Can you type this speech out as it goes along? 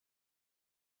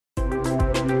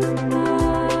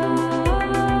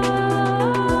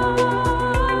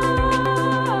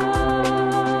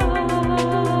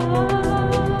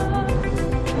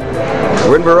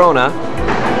in Verona,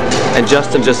 and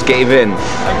Justin just gave in.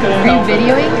 Are you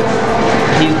videoing?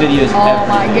 He's videos. Oh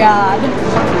my god.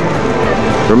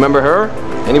 Remember her?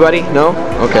 Anybody? No?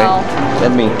 Okay. No.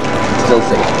 Let me still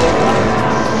say.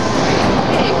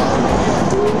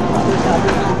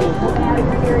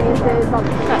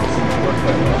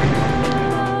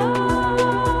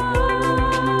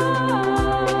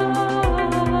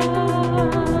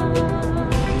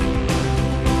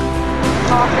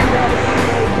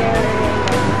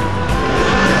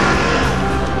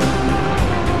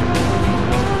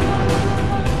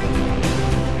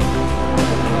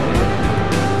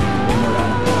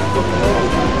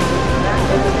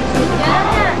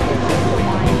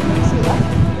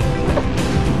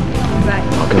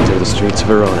 Welcome to the streets of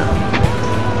Verona.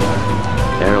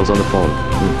 Arielle's on the phone.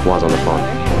 Was on the phone.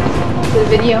 The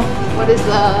video. What is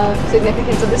the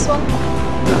significance of this one?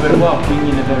 We're walking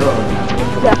in Verona.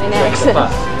 Italian accent.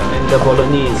 And the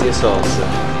Bolognese sauce.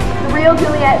 The real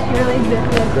Juliette, she really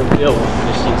existed. The real one.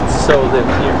 She sold it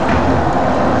here.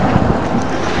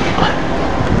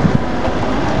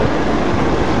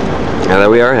 Now that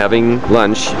we are having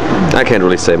lunch, I can't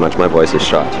really say much. My voice is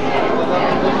shot.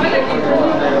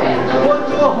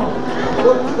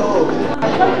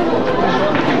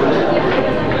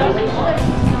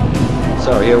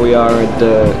 So here we are at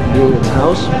Juliette's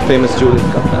house, famous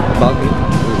Juliette balcony.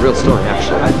 It's a real story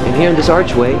actually. And here in this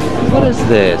archway, what is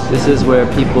this? This is where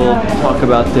people talk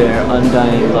about their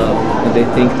undying love, and they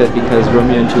think that because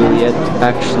Romeo and Juliette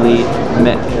actually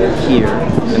met here,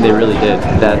 and they really did,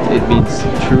 that it means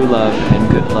true love and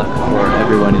good luck for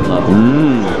everyone in love.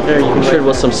 I'm sure it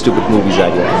was some stupid movie's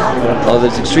idea. Although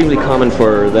it's extremely common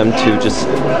for them to just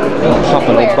pop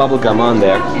a little bubble gum on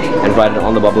there and write it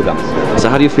on the bubble gum. So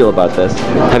how do you feel about this?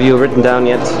 Have you written down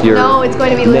yet your No, it's going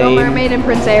to be name? Little Mermaid and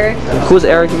Prince Eric. Who's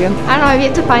Eric again? I don't know, I've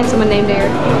yet to find someone named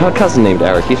Eric. I have a cousin named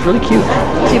Eric. He's really cute.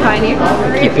 Did you find you?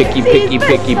 Picky, picky,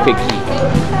 picky, picky.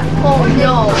 Oh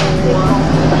no.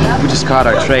 We just caught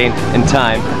our train in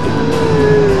time.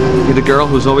 The girl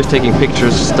who's always taking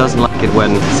pictures just doesn't like it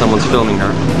when someone's filming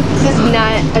her. This is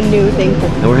not a new thing for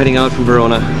me. And we're heading out from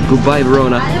Verona. Goodbye,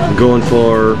 Verona. Going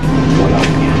for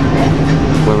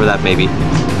wherever that may be.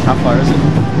 How far is it?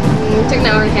 It took an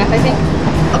hour and a half, I think.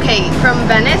 Okay, from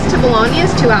Venice to Bologna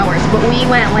is 2 hours, but we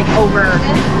went like over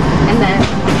and then.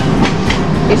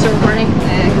 You still recording?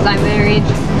 Because I'm married.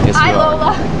 Yes, Hi,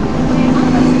 Lola.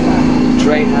 The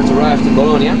train has arrived in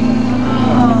Bologna.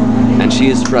 And she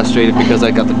is frustrated because I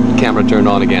got the camera turned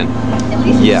on again. At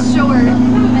least it's short.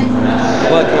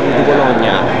 Welcome to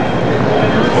Bologna.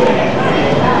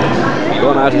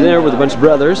 Going out to dinner with a bunch of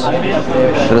brothers.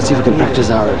 And let's see if we can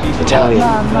practice our Italian.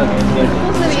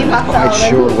 I'm quite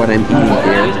sure what I'm eating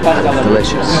here is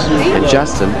delicious. And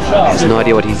Justin has no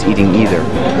idea what he's eating either.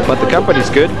 But the company's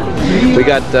good. We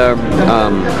got,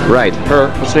 right,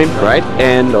 what's her name? Right,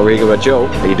 and over here we got Joe.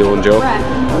 How you doing, Joe?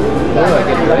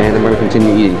 And then we're going to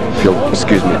continue eating, if you'll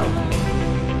excuse me.